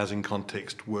European housing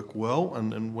context work well,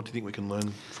 and what do you think we can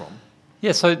learn from?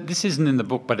 Yeah, so this isn't in the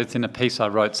book, but it's in a piece I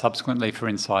wrote subsequently for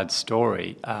Inside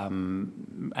Story, and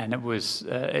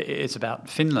it's about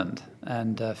Finland.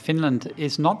 And Finland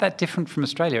is not that different from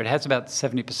Australia. It has about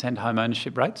 70% home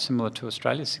ownership rate, similar to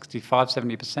Australia,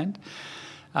 65-70%.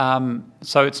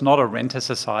 So it's not a renter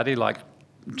society like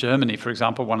Germany, for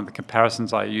example. One of the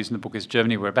comparisons I use in the book is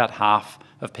Germany, where about half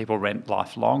of people rent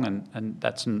lifelong, and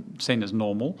that's seen as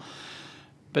normal.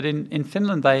 But in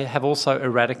Finland, they have also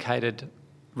eradicated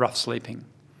rough sleeping.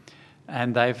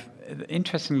 And they've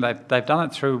done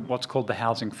it through what's called the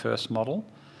Housing First model.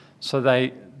 So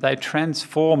they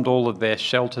transformed all of their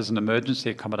shelters and emergency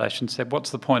accommodation, said, what's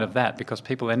the point of that? Because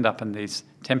people end up in these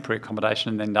temporary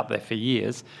accommodation and end up there for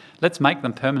years. Let's make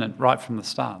them permanent right from the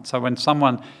start. So when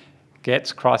someone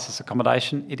gets crisis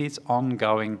accommodation, it is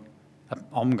ongoing,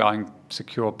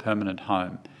 secure, permanent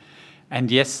home.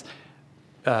 And yes,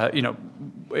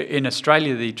 in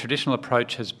Australia, the traditional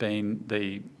approach has been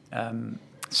the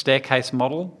staircase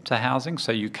model to housing.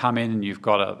 So you come in and you've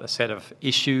got a set of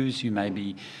issues. You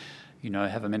maybe,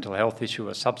 have a mental health issue,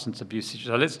 a substance abuse issue.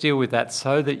 So let's deal with that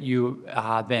so that you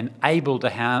are then able to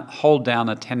hold down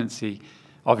a tenancy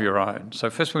of your own. So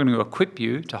first we're going to equip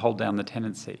you to hold down the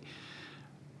tenancy.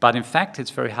 But in fact,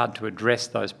 it's very hard to address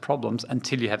those problems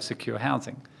until you have secure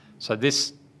housing. So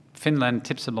Finland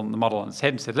tips it on the model on its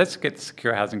head and said, let's get the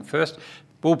secure housing first.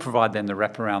 We'll provide then the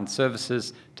wraparound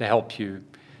services to help you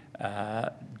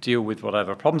deal with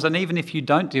whatever problems. And even if you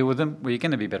don't deal with them, well, you're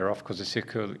going to be better off because it's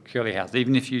securely housed,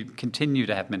 even if you continue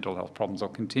to have mental health problems or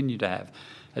continue to have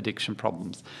addiction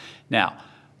problems. Now,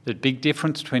 the big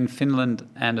difference between Finland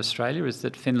and Australia is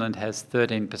that Finland has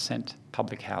 13%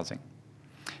 public housing.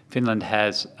 Finland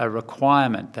has a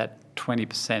requirement that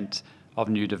 20% of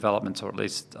new developments, or at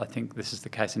least I think this is the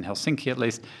case in Helsinki, at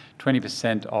least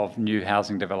 20% of new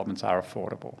housing developments are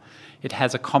affordable. It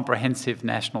has a comprehensive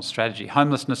national strategy.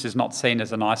 Homelessness is not seen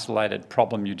as an isolated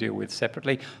problem you deal with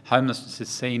separately. Homelessness is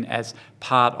seen as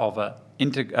part of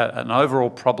an overall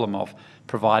problem of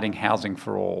providing housing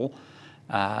for all.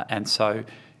 And so,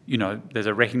 there's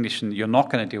a recognition that you're not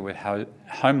going to deal with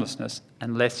homelessness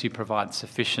unless you provide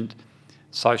sufficient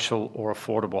social or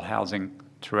affordable housing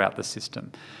throughout the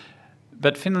system.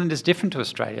 But Finland is different to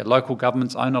Australia. Local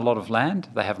governments own a lot of land.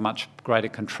 They have much greater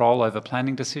control over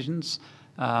planning decisions,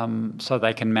 so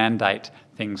they can mandate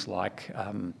things like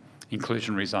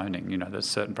inclusionary zoning. There's a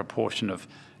certain proportion of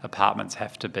apartments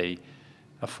have to be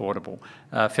affordable.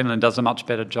 Finland does a much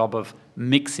better job of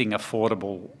mixing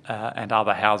affordable and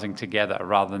other housing together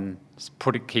rather than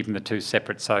keeping the two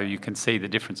separate, so you can see the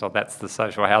difference. That's the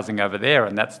social housing over there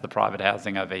and that's the private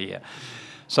housing over here.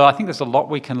 So I think there's a lot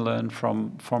we can learn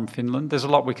from Finland. There's a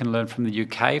lot we can learn from the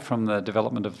UK, from the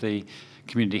development of the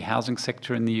community housing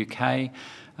sector in the UK.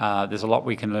 There's a lot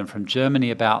we can learn from Germany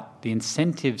about the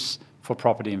incentives for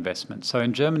property investment. So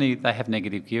in Germany, they have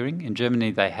negative gearing. In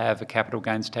Germany, they have a capital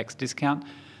gains tax discount.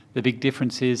 The big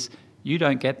difference is you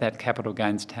don't get that capital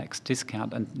gains tax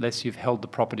discount unless you've held the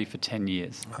property for 10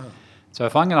 years. Oh. So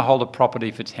if I'm going to hold a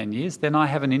property for 10 years, then I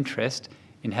have an interest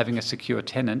in having a secure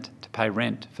tenant to pay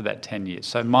rent for that 10 years.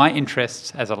 So my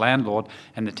interests as a landlord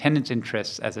and the tenant's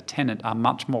interests as a tenant are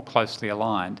much more closely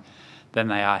aligned than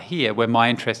they are here, where my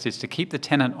interest is to keep the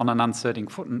tenant on an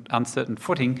uncertain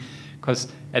footing,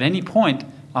 because at any point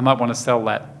I might want to sell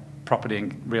that property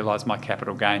and realise my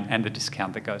capital gain and the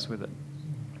discount that goes with it.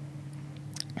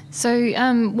 So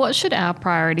what should our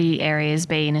priority areas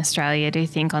be in Australia, do you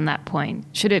think, on that point?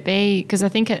 Should it be, because I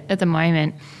think at the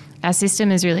moment our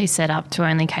system is really set up to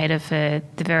only cater for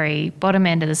the very bottom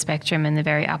end of the spectrum and the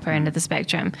very upper end of the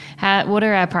spectrum. What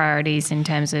are our priorities in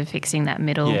terms of fixing that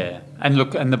middle? Yeah, and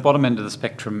look, and the bottom end of the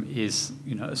spectrum is,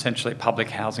 essentially public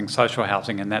housing, social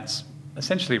housing, and that's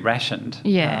essentially rationed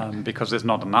because there's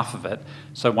not enough of it.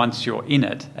 So once you're in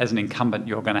it, as an incumbent,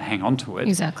 you're going to hang on to it.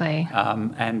 Exactly.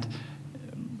 And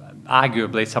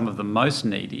arguably some of the most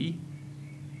needy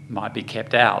might be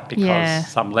kept out because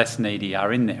some less needy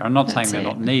are in there. I'm not saying they're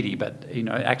not needy, but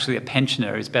actually a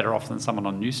pensioner is better off than someone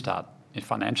on Newstart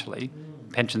financially.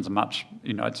 Pensions are much,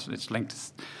 it's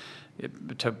linked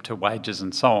to wages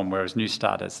and so on, whereas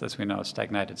Newstart, as we know, is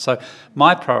stagnated. So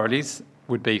my priorities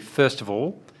would be, first of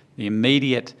all, the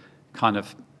immediate kind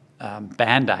of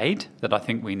band-aid that I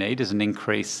think we need is an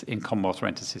increase in Commonwealth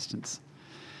rent assistance.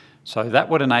 So that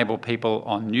would enable people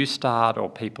on Newstart or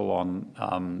people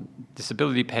on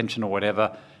disability pension or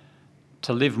whatever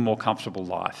to live a more comfortable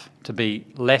life, to be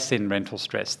less in rental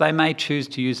stress. They may choose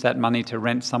to use that money to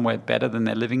rent somewhere better than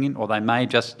they're living in, or they may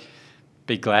just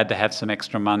be glad to have some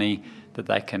extra money that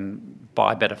they can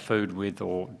buy better food with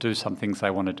or do some things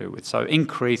they want to do with. So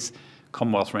increase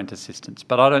Commonwealth rent assistance.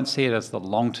 But I don't see it as the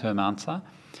long-term answer.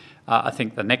 I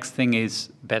think the next thing is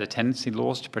better tenancy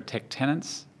laws to protect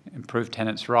tenants, improve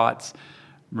tenants' rights,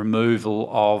 removal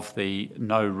of the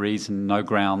no reason, no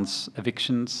grounds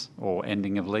evictions or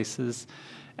ending of leases,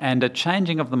 and a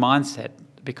changing of the mindset,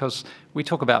 because we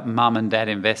talk about mum and dad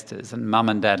investors and mum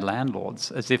and dad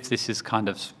landlords as if this is kind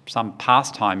of some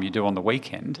pastime you do on the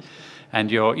weekend and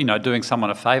you're doing someone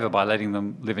a favour by letting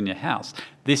them live in your house.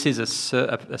 This is a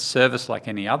service like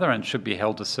any other and should be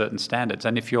held to certain standards.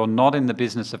 And if you're not in the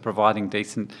business of providing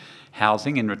decent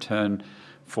housing in return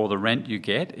for the rent you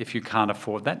get, if you can't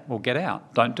afford that, well, get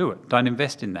out. Don't do it. Don't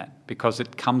invest in that, because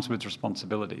it comes with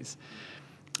responsibilities.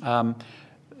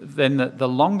 Then the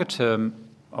longer term,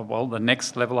 the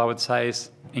next level I would say is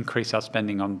increase our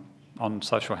spending on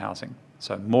social housing.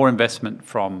 So more investment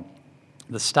from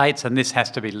the states, and this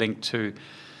has to be linked to,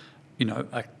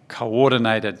 a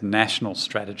coordinated national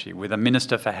strategy with a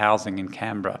Minister for Housing in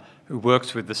Canberra who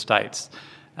works with the states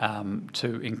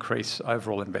to increase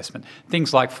overall investment.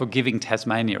 Things like forgiving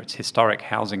Tasmania its historic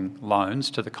housing loans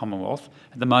to the Commonwealth.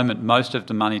 At the moment, most of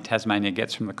the money Tasmania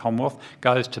gets from the Commonwealth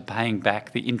goes to paying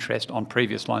back the interest on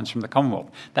previous loans from the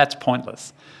Commonwealth. That's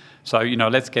pointless. So,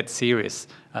 let's get serious.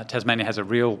 Tasmania has a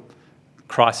real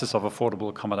crisis of affordable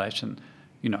accommodation.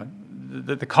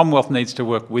 The Commonwealth needs to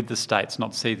work with the states,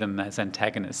 not see them as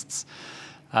antagonists.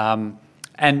 And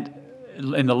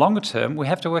in the longer term, we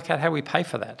have to work out how we pay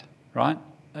for that, right?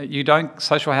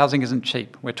 Social housing isn't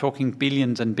cheap. We're talking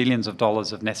billions and billions of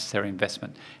dollars of necessary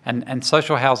investment. And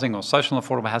social housing or social and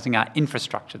affordable housing are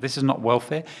infrastructure. This is not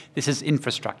welfare. This is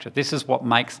infrastructure. This is what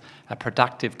makes a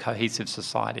productive, cohesive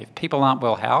society. If people aren't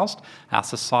well housed, our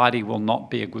society will not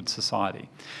be a good society.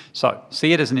 So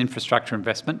see it as an infrastructure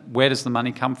investment. Where does the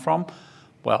money come from?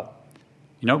 Well,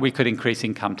 we could increase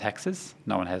income taxes.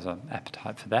 No one has an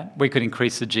appetite for that. We could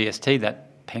increase the GST, that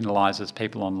penalises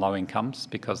people on low incomes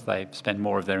because they spend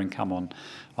more of their income on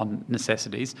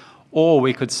necessities. Or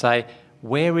we could say,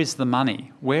 where is the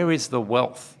money? Where is the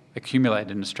wealth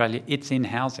accumulated in Australia? It's in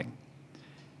housing.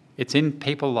 It's in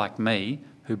people like me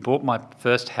who bought my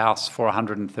first house for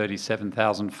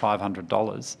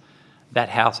 $137,500. That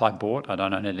house I bought, I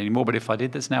don't own it anymore, but if I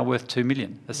did, that's now worth $2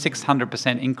 million. A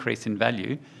 600% increase in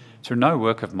value through no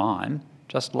work of mine,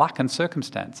 just luck and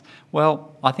circumstance.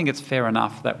 Well, I think it's fair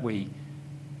enough that we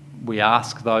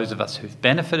ask those of us who've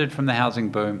benefited from the housing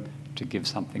boom to give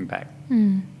something back.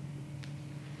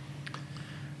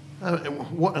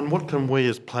 What can we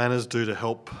as planners do to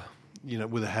help,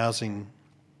 with the housing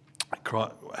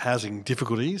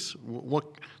difficulties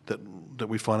that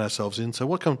we find ourselves in? So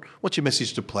what's your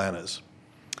message to planners?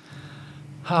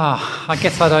 I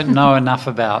guess I don't know enough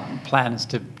about planners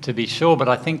to be sure, but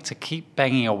I think to keep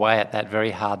banging away at that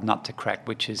very hard nut to crack,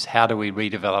 which is how do we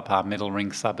redevelop our middle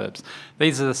ring suburbs?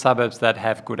 These are the suburbs that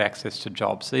have good access to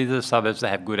jobs. These are the suburbs that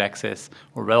have good access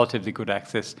or relatively good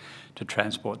access to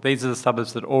transport. These are the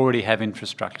suburbs that already have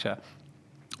infrastructure.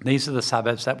 These are the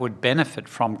suburbs that would benefit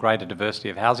from greater diversity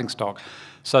of housing stock,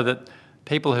 so that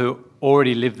people who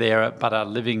already live there but are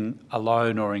living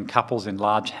alone or in couples in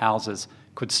large houses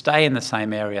could stay in the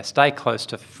same area, stay close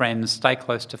to friends, stay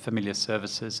close to familiar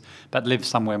services, but live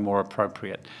somewhere more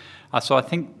appropriate. So I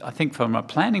think from a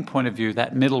planning point of view,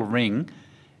 that middle ring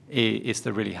is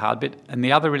the really hard bit. And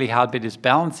the other really hard bit is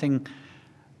balancing,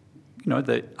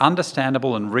 the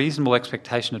understandable and reasonable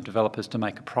expectation of developers to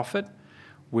make a profit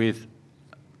with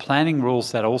planning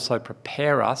rules that also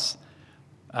prepare us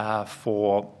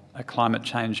for a climate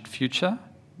changed future,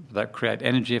 that create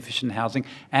energy efficient housing,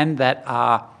 and that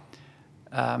are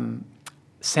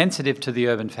sensitive to the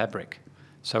urban fabric.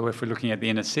 So if we're looking at the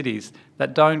inner cities,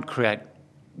 that don't create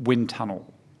wind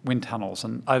tunnels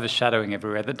and overshadowing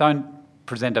everywhere, that don't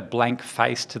present a blank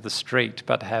face to the street,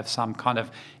 but have some kind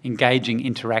of engaging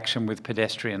interaction with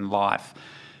pedestrian life.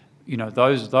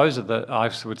 Those are the, I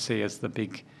would see as the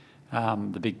big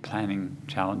planning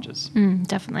challenges.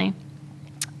 Definitely.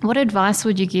 What advice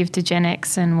would you give to Gen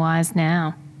X and Ys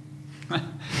now?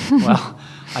 Well,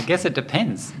 I guess it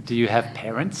depends. Do you have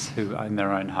parents who own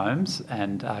their own homes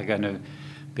and are going to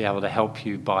be able to help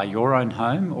you buy your own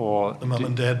home, or the mum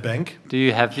and dad bank? Do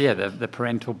you have the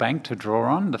parental bank to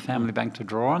draw on, the family bank to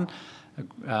draw on,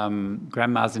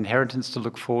 grandma's inheritance to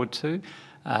look forward to?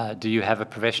 Do you have a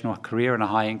professional career and a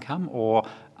high income, or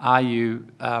are you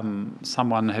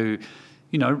someone who,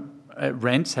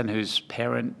 rents and whose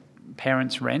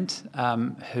parents rent,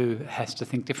 who has to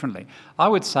think differently? I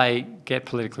would say get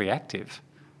politically active.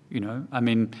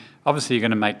 Obviously you're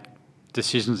going to make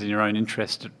decisions in your own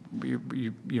interest,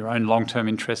 your own long-term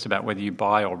interest about whether you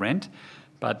buy or rent,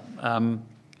 but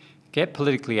get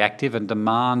politically active and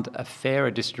demand a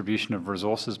fairer distribution of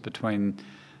resources between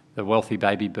the wealthy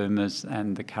baby boomers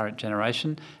and the current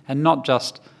generation, and not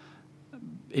just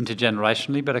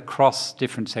intergenerationally, but across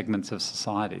different segments of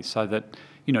society, so that,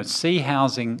 see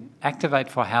housing, activate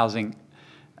for housing,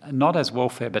 not as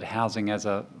welfare, but housing as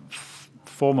a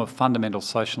form of fundamental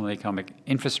social and economic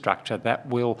infrastructure that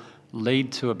will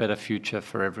lead to a better future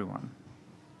for everyone.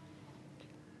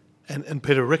 And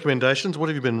Peter, recommendations? What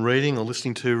have you been reading or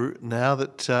listening to now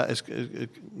that has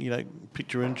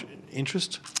piqued your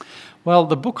interest? Well,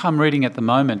 the book I'm reading at the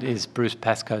moment is Bruce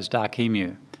Pascoe's Dark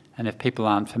Emu. And if people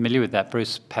aren't familiar with that,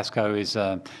 Bruce Pascoe is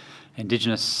an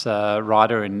Indigenous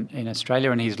writer in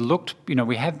Australia, and he's looked,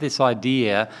 we have this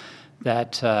idea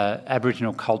that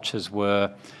Aboriginal cultures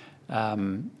were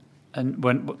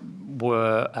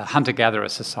hunter-gatherer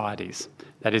societies.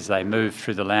 That is, they moved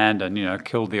through the land and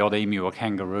killed the odd emu or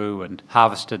kangaroo and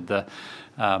harvested the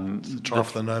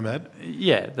Torf the nomad.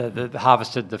 Yeah, the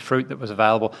harvested the fruit that was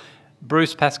available.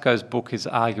 Bruce Pascoe's book is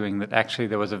arguing that actually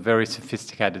there was a very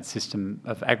sophisticated system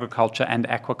of agriculture and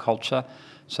aquaculture.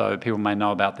 So people may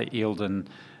know about the Eildon,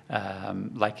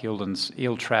 Lake Eildon's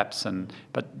eel traps,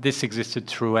 but this existed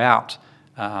throughout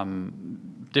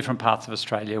different parts of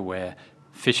Australia where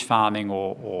fish farming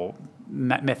or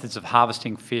methods of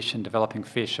harvesting fish and developing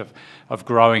fish, of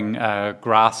growing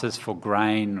grasses for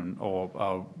grain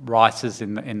or rices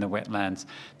in the wetlands.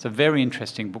 It's a very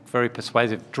interesting book, very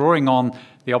persuasive, drawing on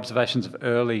the observations of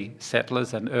early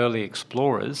settlers and early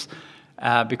explorers,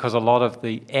 because a lot of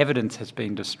the evidence has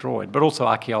been destroyed, but also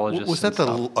archaeologists. Was that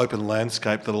the open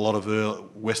landscape that a lot of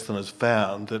Westerners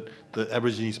found, that the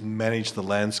Aborigines managed the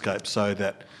landscape so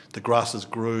that the grasses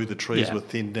grew, the trees were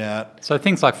thinned out? So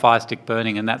things like fire stick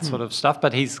burning and that sort of stuff,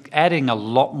 but he's adding a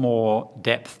lot more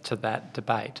depth to that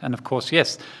debate. And of course,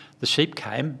 yes, the sheep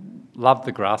came, loved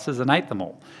the grasses and ate them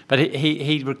all. But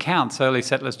he recounts early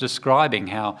settlers describing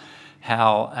how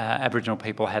Aboriginal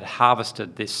people had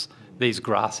harvested these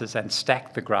grasses and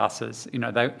stacked the grasses.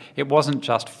 It wasn't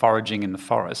just foraging in the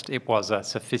forest, it was a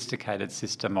sophisticated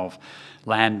system of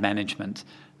land management.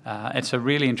 It's a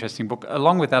really interesting book.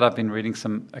 Along with that, I've been reading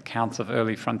some accounts of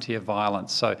early frontier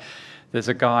violence. So there's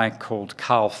a guy called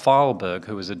Carl Feilberg,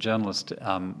 who was a journalist,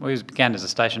 he began as a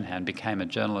station hand, became a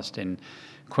journalist in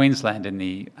Queensland in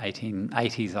the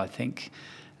 1880s, I think,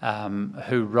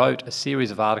 who wrote a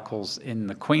series of articles in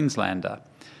the Queenslander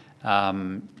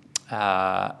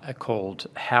called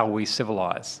How We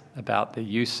Civilise, about the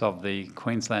use of the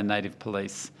Queensland Native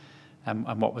Police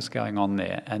and what was going on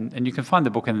there. And you can find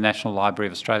the book in the National Library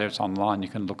of Australia. It's online, you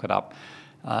can look it up.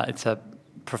 It's a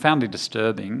profoundly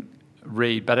disturbing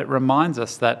read, but it reminds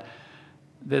us that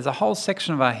there's a whole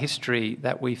section of our history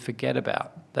that we forget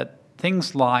about, that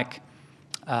things like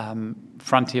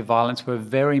frontier violence were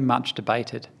very much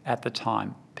debated at the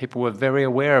time. People were very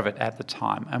aware of it at the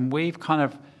time, and we've kind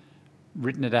of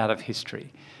written it out of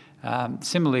history.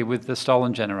 Similarly with the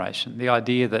stolen generation, the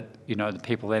idea that the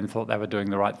people then thought they were doing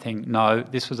the right thing. No,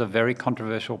 this was a very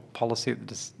controversial policy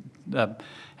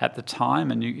at the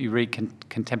time, and you read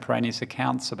contemporaneous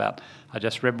accounts about. I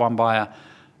just read one by a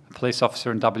a police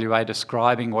officer in WA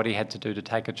describing what he had to do to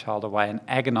take a child away and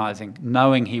agonising,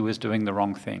 knowing he was doing the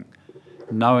wrong thing,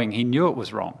 knowing he knew it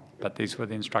was wrong, but these were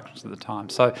the instructions at the time.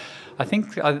 So I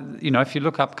think, if you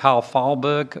look up Carl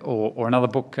Feilberg or another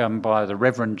book by the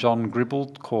Reverend John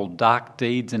Gribble called Dark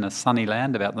Deeds in a Sunny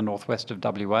Land about the northwest of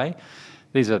WA,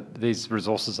 these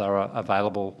resources are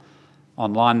available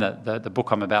online. The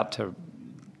book I'm about to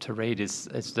read is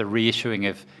the reissuing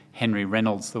of Henry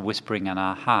Reynolds' The Whispering in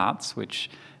Our Hearts, which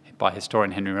by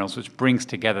historian Henry Reynolds, which brings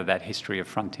together that history of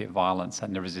frontier violence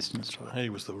and the resistance to it. He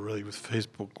was his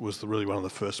book was really one of the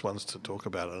first ones to talk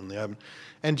about it in the open.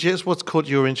 And Jess, what's caught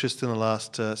your interest in the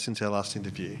last since our last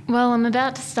interview? Well, I'm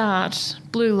about to start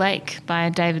Blue Lake by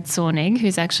David Sornig,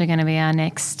 who's actually going to be our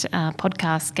next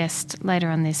podcast guest later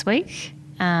on this week.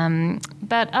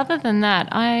 But other than that,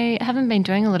 I haven't been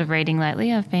doing a lot of reading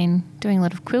lately. I've been doing a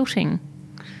lot of quilting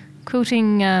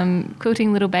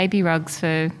little baby rugs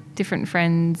for different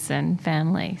friends and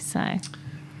family. So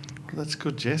that's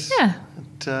good, Jess. Yeah.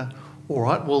 All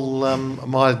right. Well,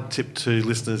 my tip to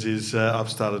listeners is I've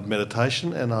started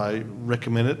meditation, and I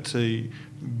recommend it to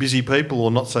busy people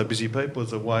or not so busy people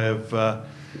as a way of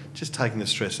just taking the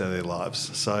stress out of their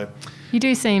lives. So you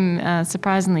do seem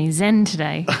surprisingly zen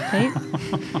today, Pete.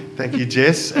 Thank you,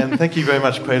 Jess, and thank you very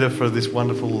much, Peter, for this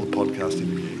wonderful podcast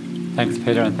interview. Thanks,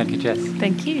 Peter, and thank you, Jess.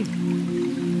 Thank you.